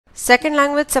Second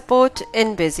language support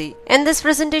in Busy. In this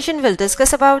presentation, we'll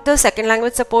discuss about the second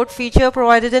language support feature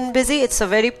provided in Busy. It's a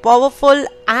very powerful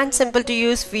and simple to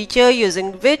use feature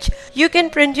using which you can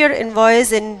print your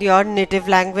invoice in your native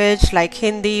language like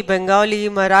Hindi, Bengali,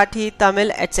 Marathi,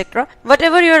 Tamil, etc.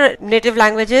 Whatever your native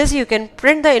language is, you can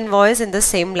print the invoice in the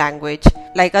same language.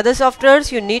 Like other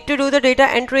softwares, you need to do the data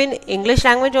entry in English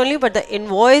language only, but the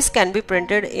invoice can be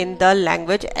printed in the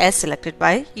language as selected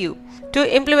by you.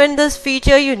 To implement this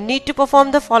feature, you need to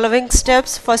perform the following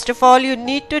steps. First of all, you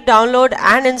need to download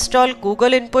and install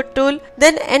Google Input Tool.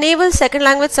 Then enable second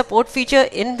language support feature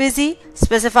in Busy.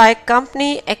 Specify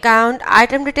company, account,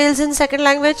 item details in second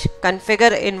language.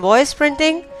 Configure invoice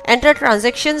printing. Enter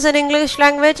transactions in English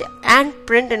language and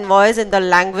print invoice in the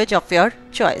language of your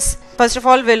choice. First of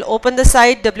all, we'll open the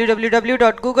site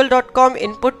www.google.com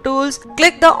input tools.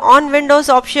 Click the on Windows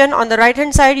option. On the right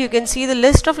hand side, you can see the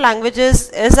list of languages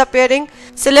is appearing.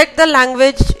 Select the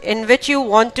language in which you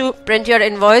want to print your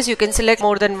invoice. You can select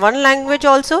more than one language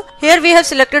also. Here we have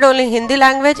selected only Hindi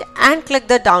language and click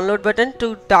the download button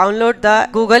to download the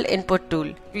Google Input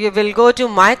Tool. We will go to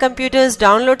My Computer's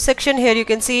download section. Here you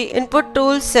can see Input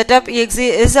Tools Setup exe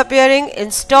is appearing.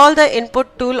 Install the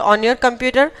Input Tool on your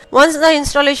computer. Once the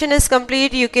installation is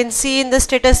complete, you can see in the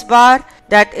status bar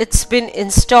that it's been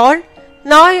installed.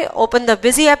 Now open the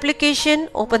Busy application,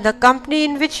 open the company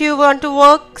in which you want to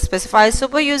work, specify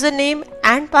super username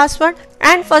and password,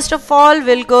 and first of all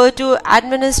we'll go to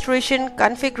Administration,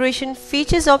 Configuration,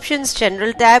 Features Options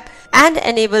General tab and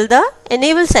enable the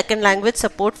Enable Second Language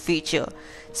Support feature.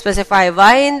 Specify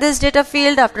Y in this data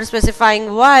field. After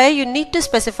specifying Y, you need to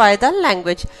specify the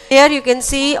language. Here you can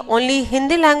see only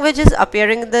Hindi language is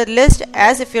appearing in the list,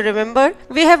 as if you remember,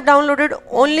 we have downloaded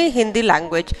only Hindi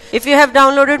language. If you have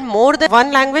downloaded more than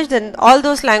one language, then all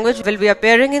those languages will be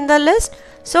appearing in the list.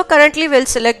 So currently we'll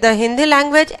select the Hindi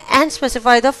language and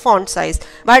specify the font size.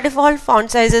 By default, font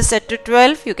size is set to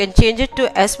 12. You can change it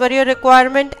to as per your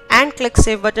requirement and click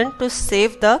Save button to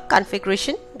save the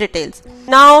configuration details.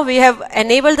 Now we have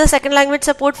enabled the second language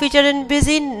support feature in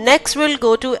Busy. Next we'll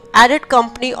go to Edit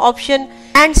Company option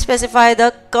and specify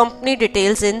the company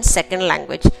details in second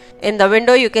language. In the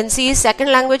window you can see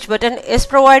second language button is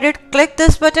provided. Click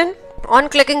this button. On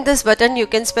clicking this button, you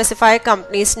can specify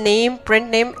company's name, print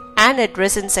name and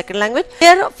address in second language.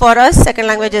 Here for us, second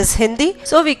language is Hindi.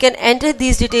 So we can enter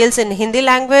these details in Hindi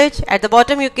language. At the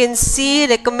bottom, you can see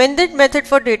recommended method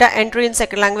for data entry in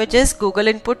second language is Google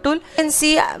Input Tool. You can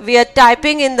see we are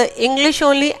typing in the English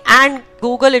only and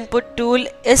Google Input Tool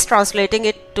is translating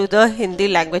it to the Hindi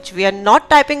language. We are not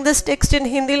typing this text in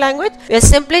Hindi language. We are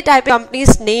simply typing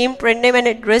company's name, print name and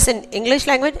address in English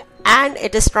language and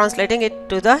it is translating it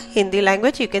to the Hindi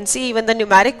language. You can see even the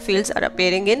numeric fields are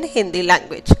appearing in Hindi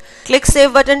language. Click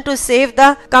Save button to save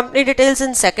the company details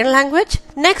in second language.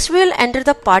 Next we'll enter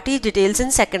the party details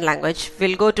in second language.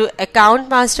 We'll go to Account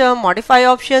Master Modify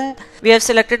option. We have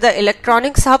selected the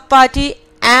Electronics Hub party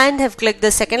and have clicked the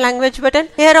second language button.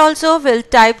 Here also we'll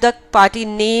type the party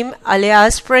name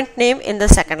alias print name in the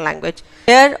second language.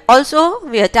 Here also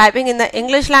we are typing in the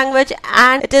English language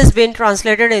and it has been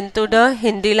translated into the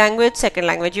Hindi language, second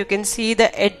language. You can see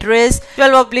the address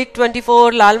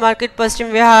 12/24 Lal Market, Paschim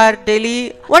Vihar,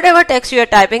 Delhi. Whatever text you are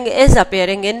typing is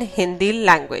appearing in Hindi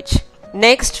language.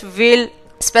 Next we'll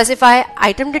specify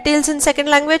item details in second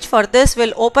language. For this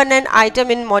we'll open an item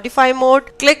in modify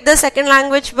mode. Click the second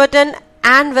language button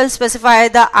and will specify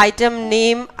the item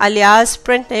name alias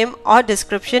print name or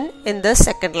description in the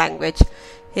second language.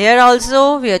 Here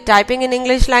also we are typing in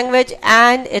English language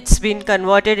and it's been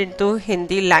converted into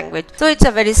Hindi language. So it's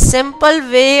a very simple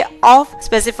way of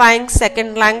specifying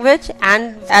second language,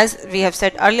 and as we have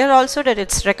said earlier also that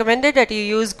it's recommended that you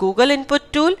use Google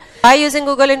Input Tool. By using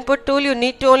Google Input Tool, you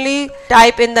need to only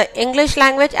type in the English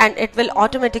language and it will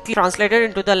automatically translate it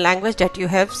into the language that you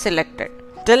have selected.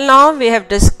 Till now we have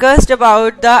discussed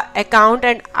about the account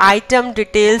and item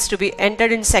details to be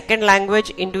entered in second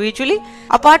language individually.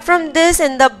 Apart from this,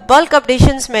 in the bulk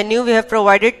updations menu we have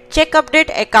provided check update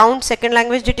account second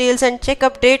language details and check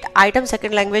update item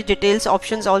second language details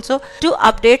options also to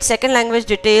update second language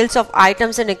details of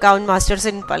items and account masters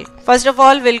in bulk. First of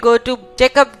all, we'll go to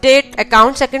check update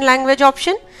account second language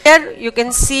option. Here you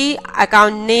can see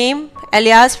account name,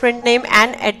 alias, print name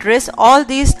and address. All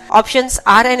these options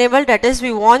are enabled. That is,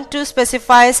 we want to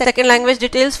specify second language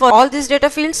details for all these data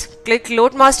fields. Click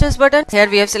Load Masters button. Here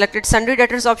we have selected Sundry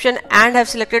Debtors option and have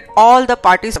selected all the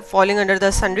parties falling under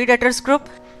the Sundry Debtors group.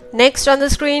 Next on the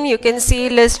screen you can see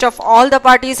list of all the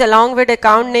parties along with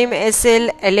account name SL,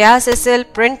 alias SL,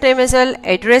 print name SL,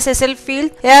 address SL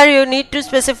field. Here you need to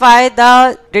specify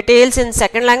the details in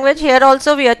second language. Here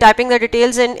also we are typing the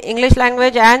details in English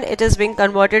language and it is being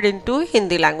converted into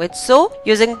Hindi language. So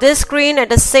using this screen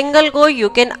at a single go you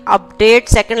can update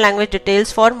second language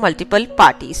details for multiple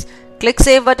parties. Click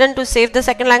save button to save the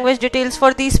second language details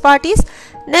for these parties.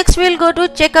 Next we'll go to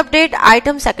check update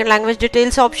item second language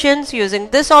details options. Using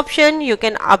this option you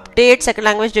can update second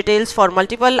language details for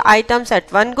multiple items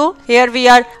at one go. Here we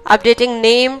are updating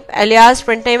name, alias,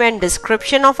 print name and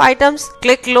description of items.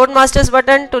 Click load masters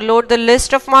button to load the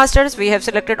list of masters. We have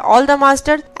selected all the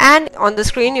masters and on the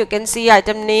screen you can see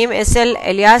item name SL,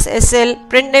 alias SL,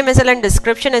 print name SL and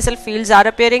description SL fields are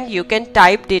appearing. You can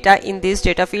type data in these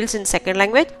data fields in second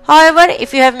language. However,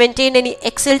 if you have maintained any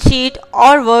Excel sheet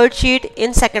or Word sheet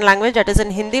in second language, that is in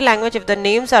Hindi language, if the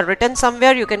names are written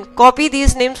somewhere, you can copy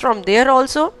these names from there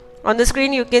also. On the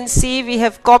screen you can see we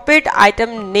have copied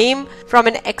item name from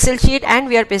an Excel sheet and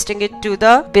we are pasting it to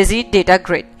the busy data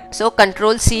grid. So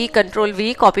Control C, Control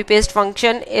V copy paste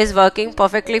function is working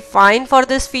perfectly fine for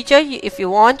this feature. If you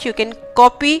want you can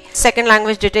copy second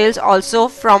language details also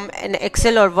from an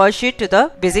Excel or Word sheet to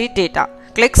the busy data.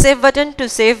 Click save button to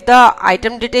save the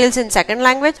item details in second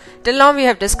language. Till now we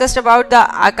have discussed about the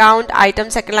account item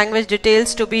second language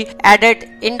details to be added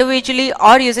individually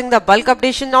or using the bulk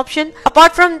updation option.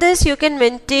 Apart from this you can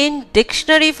maintain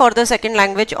dictionary for the second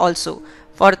language also.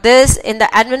 For this, in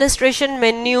the administration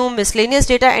menu, miscellaneous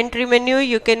data entry menu,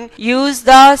 you can use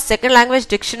the second language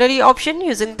dictionary option.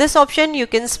 Using this option, you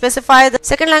can specify the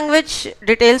second language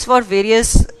details for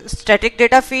various static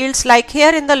data fields. Like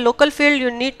here in the local field,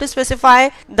 you need to specify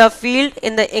the field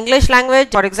in the English language.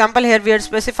 For example, here we are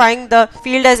specifying the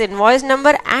field as invoice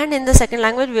number, and in the second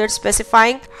language, we are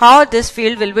specifying how this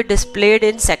field will be displayed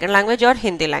in second language or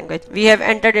Hindi language. We have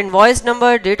entered invoice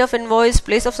number, date of invoice,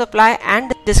 place of supply,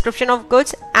 and description of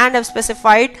goods, and have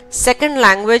specified second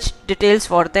language details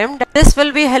for them. This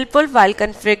will be helpful while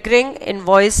configuring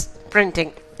invoice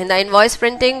printing. In the invoice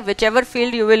printing, whichever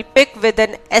field you will pick with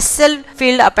an SL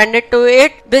field appended to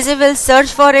it, Busy will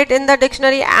search for it in the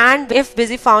dictionary, and if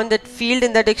Busy found that field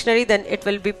in the dictionary, then it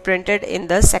will be printed in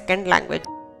the second language.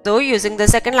 So using the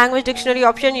second language dictionary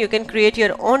option, you can create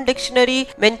your own dictionary,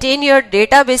 maintain your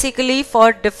data basically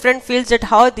for different fields, that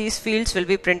how these fields will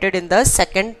be printed in the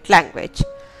second language.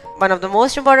 One of the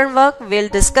most important work, we'll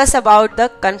discuss about the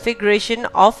configuration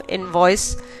of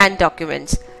invoice and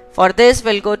documents. For this,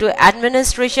 we'll go to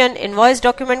administration, invoice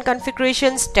document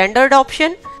configuration, standard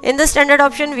option. In the standard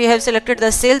option, we have selected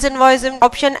the sales invoice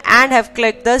option and have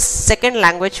clicked the second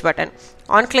language button.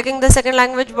 On clicking the second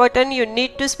language button, you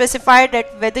need to specify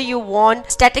that whether you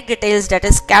want static details, that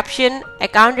is caption,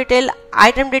 account detail,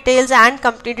 item details and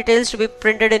company details to be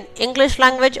printed in English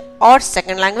language or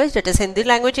second language, that is Hindi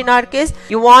language in our case.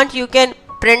 You can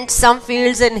print some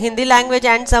fields in Hindi language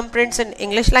and some prints in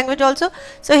English language also.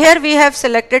 So here we have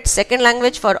selected second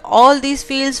language for all these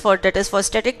fields, for that is for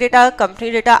static data,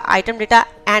 company data, item data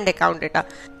and account data.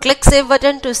 Click save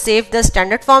button to save the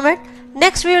standard format.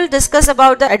 Next we will discuss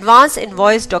about the advanced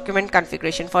invoice document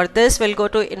configuration. For this, we'll go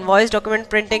to invoice document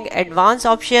printing advanced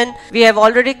option. We have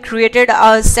already created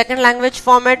a second language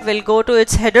format. We'll go to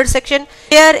its header section.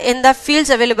 Here in the fields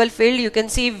available field, you can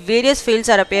see various fields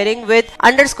are appearing with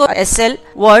 _SL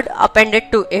word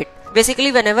appended to it.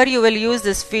 Basically, whenever you will use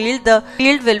this field, the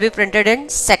field will be printed in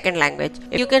second language.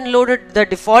 You can load it the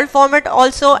default format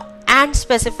also and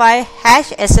specify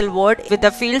 #SL word with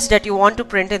the fields that you want to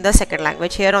print in the second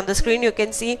language. Here on the screen you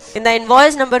can see in the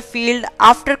invoice number field,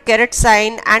 after caret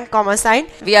sign and comma sign,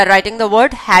 we are writing the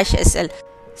word #SL.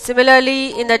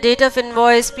 Similarly, in the date of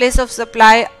invoice, place of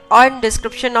supply and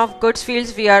description of goods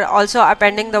fields, we are also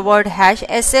appending the word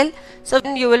 #SL. So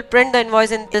when you will print the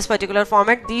invoice in this particular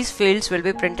format, these fields will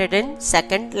be printed in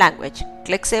second language.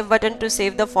 Click save button to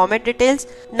save the format details.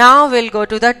 Now we'll go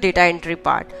to the data entry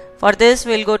part. For this,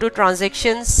 we'll go to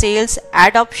transactions, sales,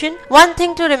 add option. One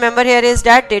thing to remember here is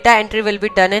that data entry will be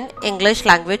done in English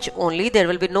language only. There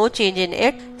will be no change in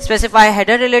it. Specify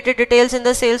header related details in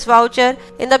the sales voucher.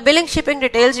 In the billing shipping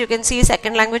details, you can see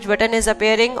second language button is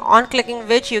appearing, on clicking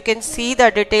which you can see the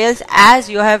details as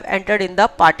you have entered in the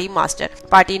party master.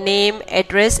 Party name,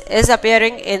 address is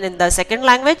appearing in the second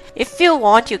language. If you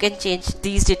want, you can change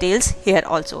these details here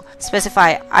also.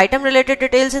 Specify item related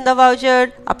details in the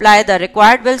voucher. Apply the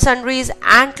required bill sundries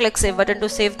and click save button to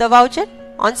save the voucher.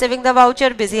 On saving the voucher,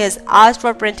 Busy has asked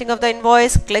for printing of the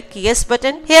invoice. Click yes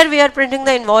button. Here we are printing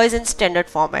the invoice in standard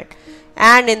format.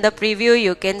 and in the preview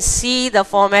you can see the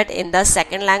format in the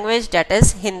second language, that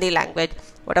is Hindi language.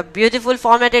 What a beautiful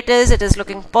format it is. It is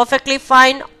looking perfectly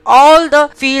fine. All the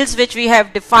fields which we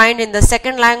have defined in the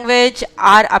second language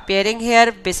are appearing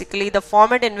here. Basically the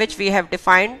format in which we have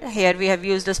defined here, we have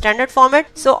used the standard format.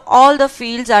 So all the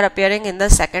fields are appearing in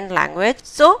the second language.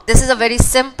 So this is a very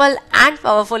simple and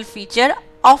powerful feature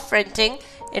of printing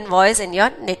invoice in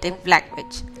your native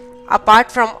language.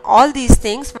 Apart from all these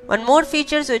things, one more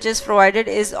feature which is provided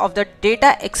is of the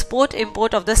data export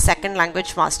import of the second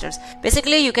language masters.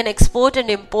 Basically you can export and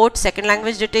import second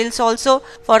language details also.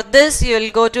 For this you will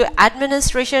go to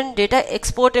administration, data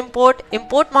export import,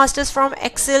 import masters from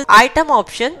Excel, item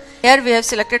option. Here we have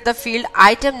selected the field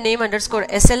item name underscore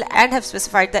SL and have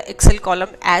specified the Excel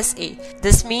column as A.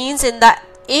 This means in the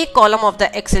A column of the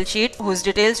Excel sheet, whose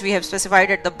details we have specified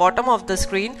at the bottom of the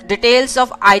screen, details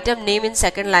of item name in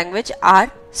second language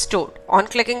are stored. On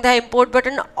clicking the import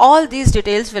button, all these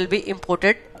details will be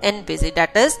imported in Busy.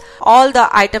 That is, all the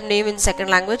item name in second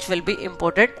language will be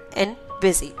imported in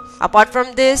Busy. Apart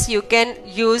from this, you can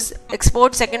use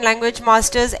export second language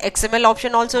masters XML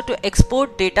option also to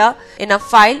export data in a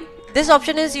file. This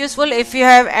option is useful if you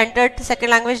have entered second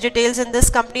language details in this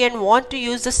company and want to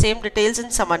use the same details in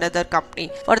some another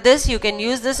company. For this you can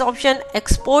use this option,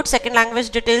 export second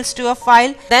language details to a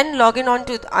file, then log in on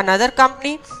to another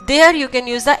company. There you can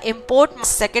use the import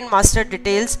second master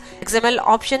details XML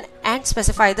option and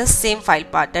specify the same file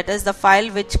path, that is the file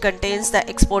which contains the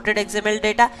exported XML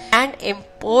data, and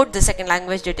import the second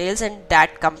language details in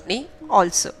that company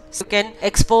also. So you can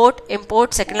export,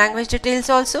 import second language details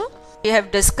also. We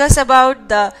have discussed about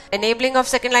the enabling of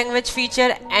second language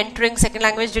feature, entering second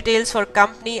language details for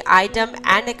company, item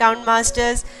and account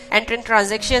masters, entering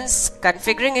transactions,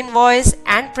 configuring invoice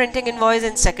and printing invoice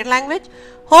in second language.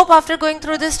 Hope after going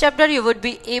through this chapter you would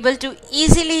be able to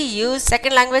easily use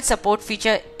second language support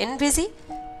feature in Busy.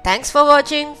 Thanks for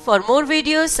watching. For more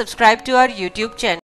videos, subscribe to our YouTube channel.